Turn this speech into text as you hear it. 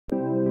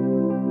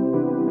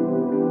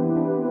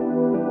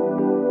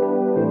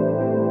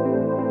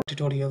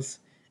Tutorials.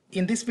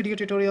 In this video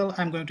tutorial,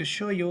 I'm going to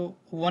show you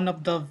one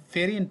of the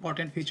very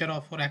important feature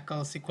of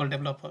Oracle SQL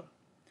Developer,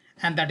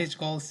 and that is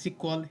called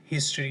SQL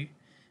History.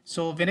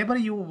 So whenever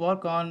you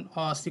work on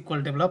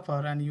SQL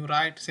Developer and you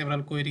write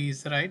several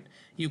queries, right?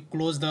 You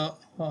close the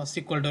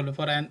SQL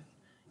Developer and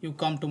you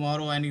come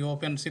tomorrow and you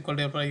open SQL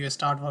Developer, you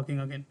start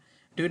working again.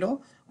 Do you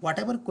know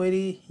whatever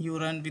query you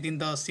run within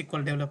the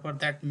SQL Developer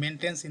that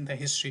maintains in the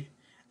history,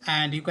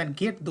 and you can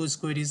get those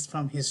queries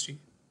from history.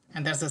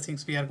 And that's the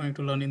things we are going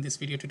to learn in this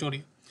video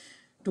tutorial.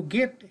 To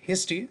get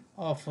history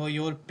of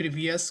your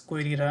previous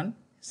query run,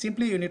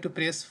 simply you need to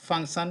press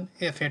function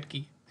F8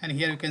 key, and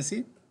here you can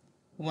see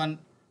one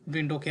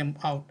window came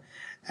out.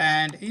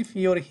 And if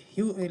your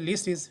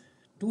list is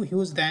too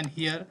huge, then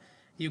here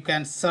you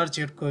can search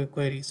your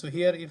query. So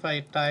here if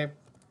I type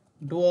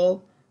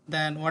dual,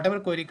 then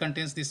whatever query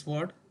contains this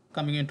word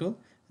coming into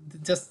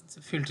just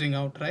filtering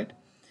out, right?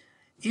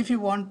 If you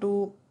want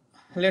to,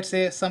 let's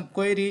say some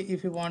query,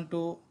 if you want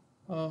to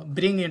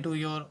bring into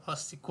your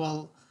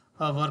SQL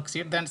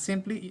worksheet, then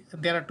simply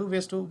there are two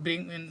ways to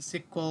bring in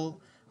SQL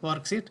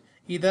worksheet.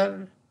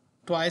 Either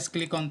twice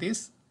click on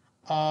this,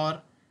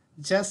 or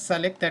just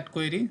select that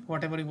query,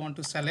 whatever you want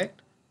to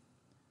select,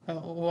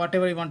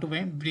 whatever you want to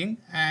bring,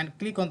 and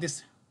click on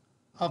this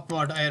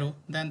upward arrow,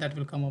 then that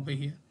will come over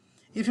here.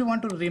 If you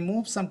want to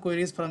remove some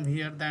queries from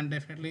here, then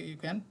definitely you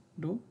can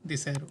do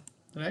this arrow,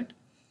 right?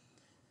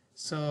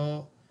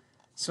 So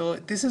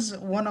this is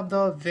one of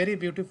the very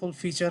beautiful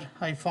feature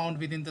I found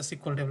within the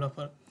SQL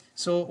Developer.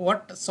 So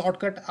what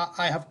shortcut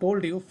I have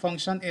told you,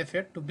 function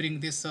F8 to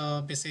bring this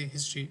basic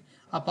history.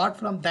 Apart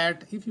from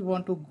that, if you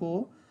want to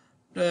go,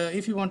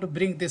 if you want to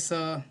bring this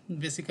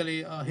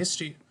basically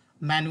history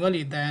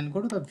manually, then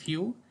go to the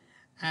view,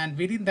 and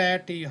within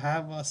that you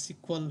have a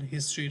SQL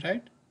history,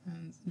 right?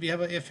 And we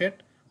have a F8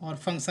 or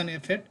function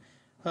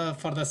F8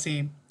 for the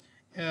same.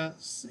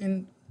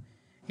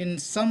 In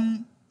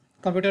some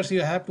computers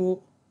you have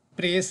to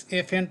press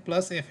Fn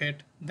plus F8,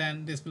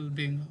 then this will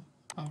bring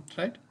out,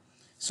 right?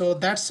 So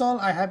that's all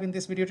I have in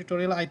this video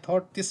tutorial. I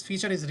thought this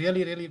feature is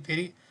really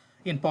very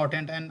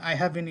important, and I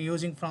have been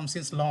using from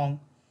since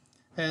long.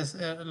 As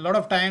a lot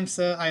of times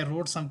I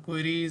wrote some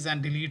queries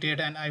and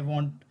deleted, and I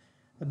want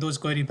those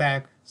query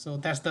back. So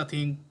that's the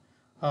thing.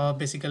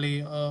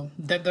 Basically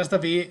that's the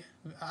way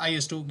I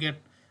used to get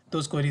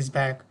those queries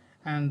back,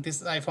 and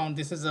this I found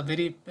this is a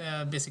very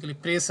basically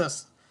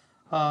precious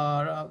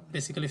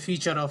basically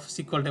feature of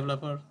SQL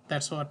Developer.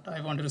 That's what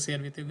I wanted to share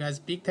with you guys.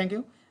 Big thank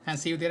you, and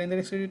see you there in the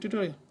next video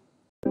tutorial.